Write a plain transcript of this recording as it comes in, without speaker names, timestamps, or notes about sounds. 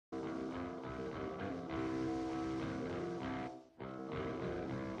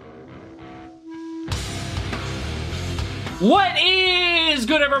What is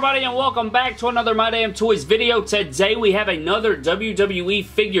good, everybody, and welcome back to another My Damn Toys video. Today we have another WWE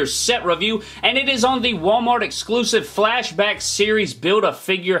figure set review, and it is on the Walmart exclusive Flashback Series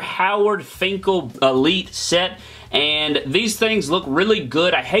Build-A-Figure Howard Finkel Elite set. And these things look really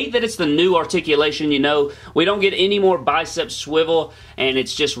good. I hate that it's the new articulation, you know. We don't get any more bicep swivel, and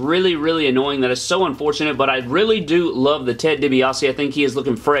it's just really, really annoying. That is so unfortunate, but I really do love the Ted DiBiase. I think he is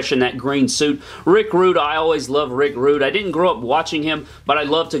looking fresh in that green suit. Rick Rude, I always love Rick Rude. I didn't grow up watching him, but I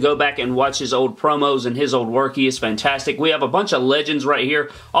love to go back and watch his old promos and his old work. He is fantastic. We have a bunch of legends right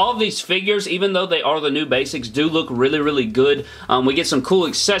here. All of these figures, even though they are the new basics, do look really, really good. We get some cool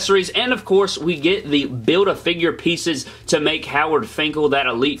accessories, and of course, we get the Build-A-Figure pieces to make Howard Finkel that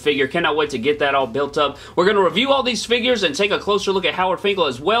elite figure. Cannot wait to get that all built up. We're going to review all these figures and take a closer look at Howard Finkel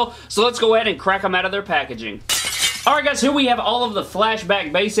as well, so let's go ahead and crack them out of their packaging. Alright guys, here we have all of the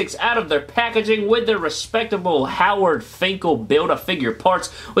Flashback basics out of their packaging with their respectable Howard Finkel Build-A-Figure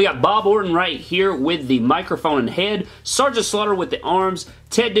parts. We got Bob Orton right here with the microphone and head, Sergeant Slaughter with the arms,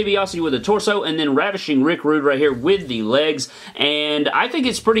 Ted DiBiase with the torso, and then Ravishing Rick Rude right here with the legs. And I think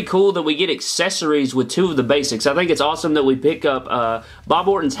it's pretty cool that we get accessories with two of the basics. I think it's awesome that we pick up Bob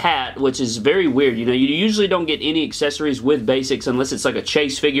Orton's hat, which is very weird. You know, you usually don't get any accessories with basics unless it's like a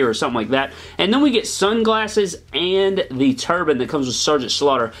chase figure or something like that. And then we get sunglasses and the turban that comes with Sergeant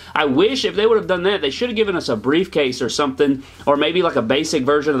Slaughter. I wish if they would have done that, they should have given us a briefcase or something, or maybe like a basic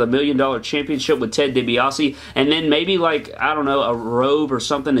version of the $1 Million Championship with Ted DiBiase, and then maybe like, I don't know, a robe or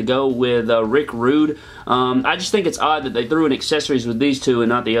something to go with Rick Rude. I just think it's odd that they threw in accessories with these two and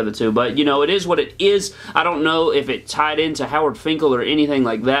not the other two, but you know, it is what it is. I don't know if it tied into Howard Finkel or anything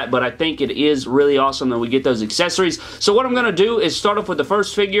like that, but I think it is really awesome that we get those accessories. So what I'm going to do is start off with the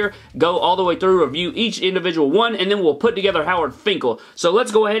first figure, go all the way through, review each individual one, and then we'll put together Howard Finkel. So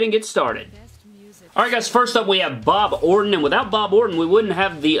let's go ahead and get started. Alright guys, first up we have Bob Orton, and without Bob Orton we wouldn't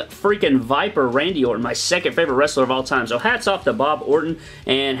have the freaking Viper Randy Orton, my second favorite wrestler of all time. So hats off to Bob Orton,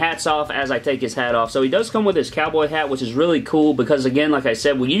 and hats off as I take his hat off. So he does come with his cowboy hat, which is really cool because, again, like I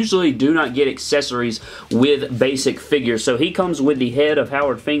said, we usually do not get accessories with basic figures. So he comes with the head of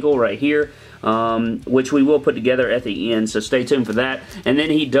Howard Finkel right here, which we will put together at the end, so stay tuned for that. And then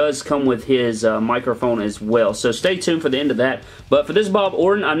he does come with his microphone as well, so stay tuned for the end of that. But for this Bob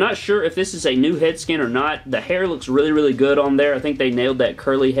Orton, I'm not sure if this is a new head skin or not. The hair looks really, really good on there. I think they nailed that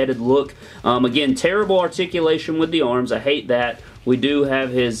curly-headed look. Again, terrible articulation with the arms. I hate that. We do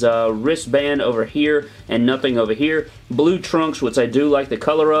have his wristband over here and nothing over here. Blue trunks, which I do like the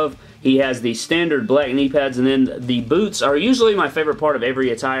color of. He has the standard black knee pads, and then the boots are usually my favorite part of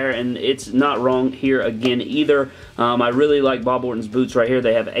every attire, and it's not wrong here again either. I really like Bob Orton's boots right here.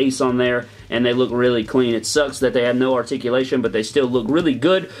 They have Ace on there, and they look really clean. It sucks that they have no articulation, but they still look really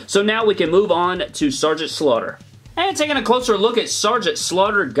good. So now we can move on to Sergeant Slaughter. And taking a closer look at Sergeant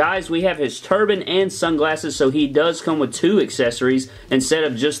Slaughter, guys, we have his turban and sunglasses, so he does come with two accessories instead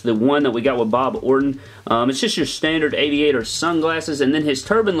of just the one that we got with Bob Orton. It's just your standard aviator sunglasses, and then his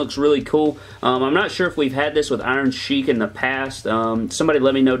turban looks really cool. I'm not sure if we've had this with Iron Sheik in the past. Somebody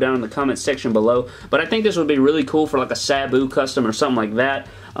let me know down in the comments section below, but I think this would be really cool for like a Sabu custom or something like that.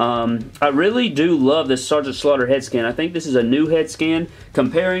 I really do love this Sergeant Slaughter head scan. I think this is a new head scan.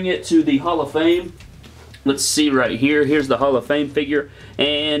 Comparing it to the Hall of Fame, let's see right here. Here's the Hall of Fame figure,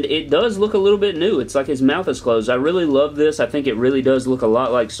 and it does look a little bit new. It's like his mouth is closed. I really love this. I think it really does look a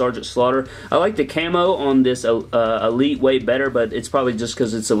lot like Sergeant Slaughter. I like the camo on this Elite way better, but it's probably just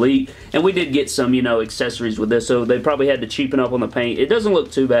because it's Elite. And we did get some, you know, accessories with this, so they probably had to cheapen up on the paint. It doesn't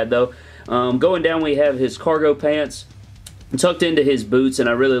look too bad, though. Going down, we have his cargo pants tucked into his boots, and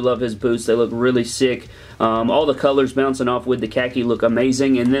I really love his boots. They look really sick. All the colors bouncing off with the khaki look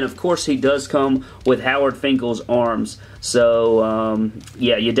amazing. And then, of course, he does come with Howard Finkel's arms. So,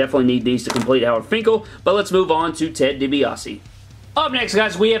 yeah, you definitely need these to complete Howard Finkel. But let's move on to Ted DiBiase. Up next,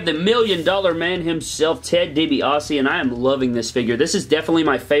 guys, we have the $1 Million Man himself, Ted DiBiase, and I am loving this figure. This is definitely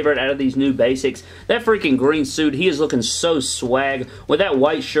my favorite out of these new basics. That freaking green suit, he is looking so swag with that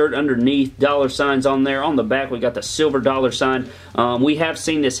white shirt underneath, dollar signs on there. On the back, we got the silver dollar sign. We have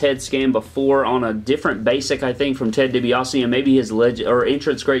seen this head scan before on a different basic, I think, from Ted DiBiase, and maybe his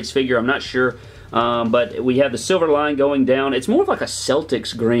entrance greats figure. I'm not sure. But we have the silver line going down. It's more of like a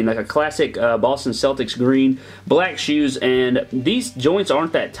Celtics green, like a classic Boston Celtics green. Black shoes, and these joints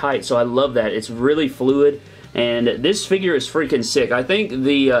aren't that tight, so I love that. It's really fluid. and this figure is freaking sick. I think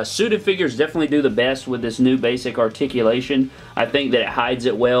the suited figures definitely do the best with this new basic articulation. I think that it hides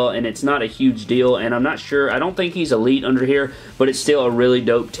it well, and it's not a huge deal, and I'm not sure, I don't think he's elite under here, but it's still a really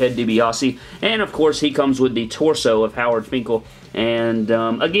dope Ted DiBiase. And of course, he comes with the torso of Howard Finkel. And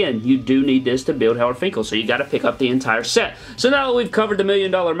again, you do need this to build Howard Finkel, so you got to pick up the entire set. So now that we've covered the $1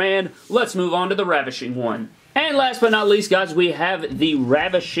 Million Man, let's move on to the Ravishing one. And last but not least, guys, we have the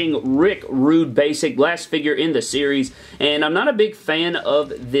Ravishing Rick Rude Basic, last figure in the series. And I'm not a big fan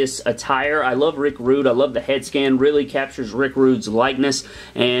of this attire. I love Rick Rude. I love the head scan. Really captures Rick Rude's likeness.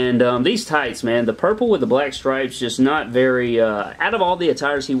 And these tights, man, the purple with the black stripes, just not very, out of all the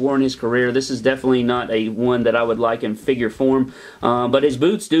attires he wore in his career, this is definitely not a one that I would like in figure form. But his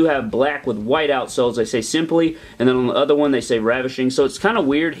boots do have black with white outsoles. They say Simply. And then on the other one, they say Ravishing. So it's kind of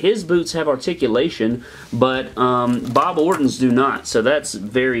weird. His boots have articulation, but Bob Orton's do not, so that's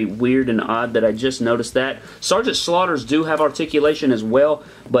very weird and odd that I just noticed that. Sergeant Slaughter's do have articulation as well,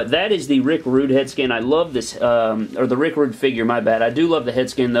 but that is the Rick Rude head scan. I love this, or the Rick Rude figure, my bad. I do love the head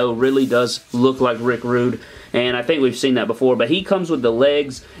scan though, really does look like Rick Rude, and I think we've seen that before, but he comes with the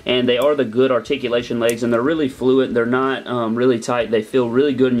legs, and they are the good articulation legs, and they're really fluid. They're not really tight. They feel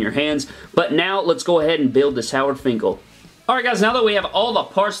really good in your hands. But now, let's go ahead and build this Howard Finkel. Alright guys, now that we have all the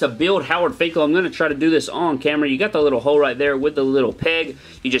parts to build Howard Finkel, I'm going to try to do this on camera. You got the little hole right there with the little peg.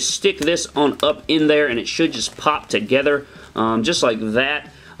 You just stick this on up in there and it should just pop together just like that.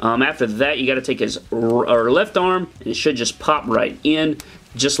 After that, you got to take his left arm and it should just pop right in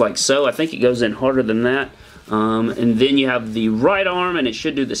just like so. I think it goes in harder than that. And then you have the right arm and it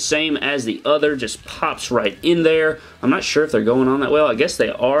should do the same as the other, just pops right in there. I'm not sure if they're going on that well. I guess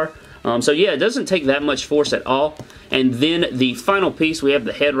they are. So yeah, it doesn't take that much force at all. And then the final piece, we have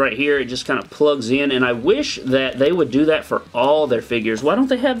the head right here. It just kind of plugs in, and I wish that they would do that for all their figures. Why don't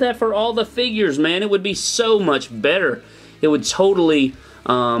they have that for all the figures, man? It would be so much better. It would totally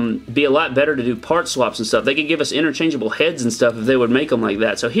be a lot better to do part swaps and stuff. They could give us interchangeable heads and stuff if they would make them like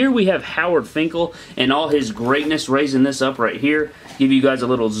that. So here we have Howard Finkel and all his greatness, raising this up right here. Give you guys a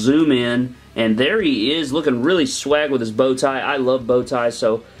little zoom in, and there he is, looking really swag with his bow tie. I love bow ties,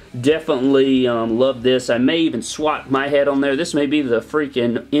 so definitely love this. I may even swap my head on there. This may be the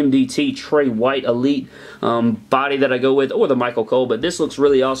freaking MDT Trey White Elite body that I go with, or the Michael Cole, but this looks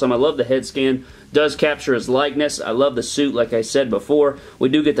really awesome. I love the head scan. Does capture his likeness. I love the suit, like I said before. We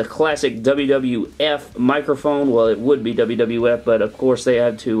do get the classic WWF microphone. Well, it would be WWF, but of course they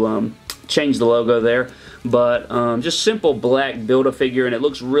had to change the logo there. But just simple black Build-A-Figure, and it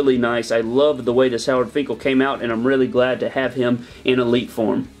looks really nice. I love the way this Howard Finkel came out, and I'm really glad to have him in Elite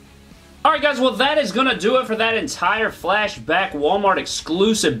form. Alright guys, well that is going to do it for that entire flashback Walmart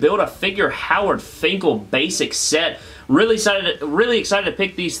exclusive Build-A-Figure Howard Finkel basic set. Really excited to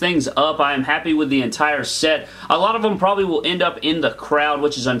pick these things up. I am happy with the entire set. A lot of them probably will end up in the crowd,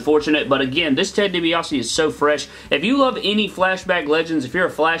 which is unfortunate. But again, this Ted DiBiase is so fresh. If you love any flashback legends, if you're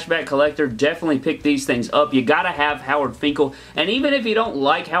a flashback collector, definitely pick these things up. You gotta have Howard Finkel. And even if you don't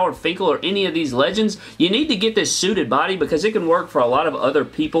like Howard Finkel or any of these legends, you need to get this suited body because it can work for a lot of other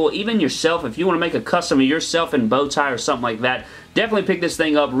people. Even yourself, if you want to make a custom of yourself in bow tie or something like that, definitely pick this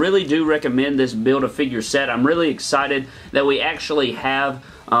thing up. Really do recommend this Build-A-Figure set. I'm really excited that we actually have,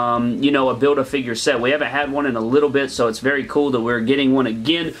 you know, a Build-A-Figure set. We haven't had one in a little bit, so it's very cool that we're getting one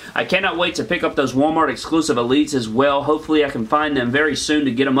again. I cannot wait to pick up those Walmart exclusive Elites as well. Hopefully I can find them very soon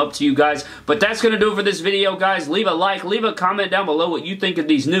to get them up to you guys. But that's going to do it for this video, guys. Leave a like, leave a comment down below what you think of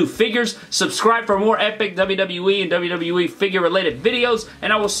these new figures. Subscribe for more epic WWE and WWE figure-related videos,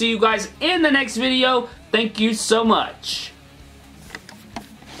 and I will see you guys in the next video. Thank you so much.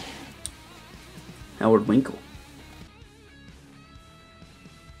 Howard Winkle.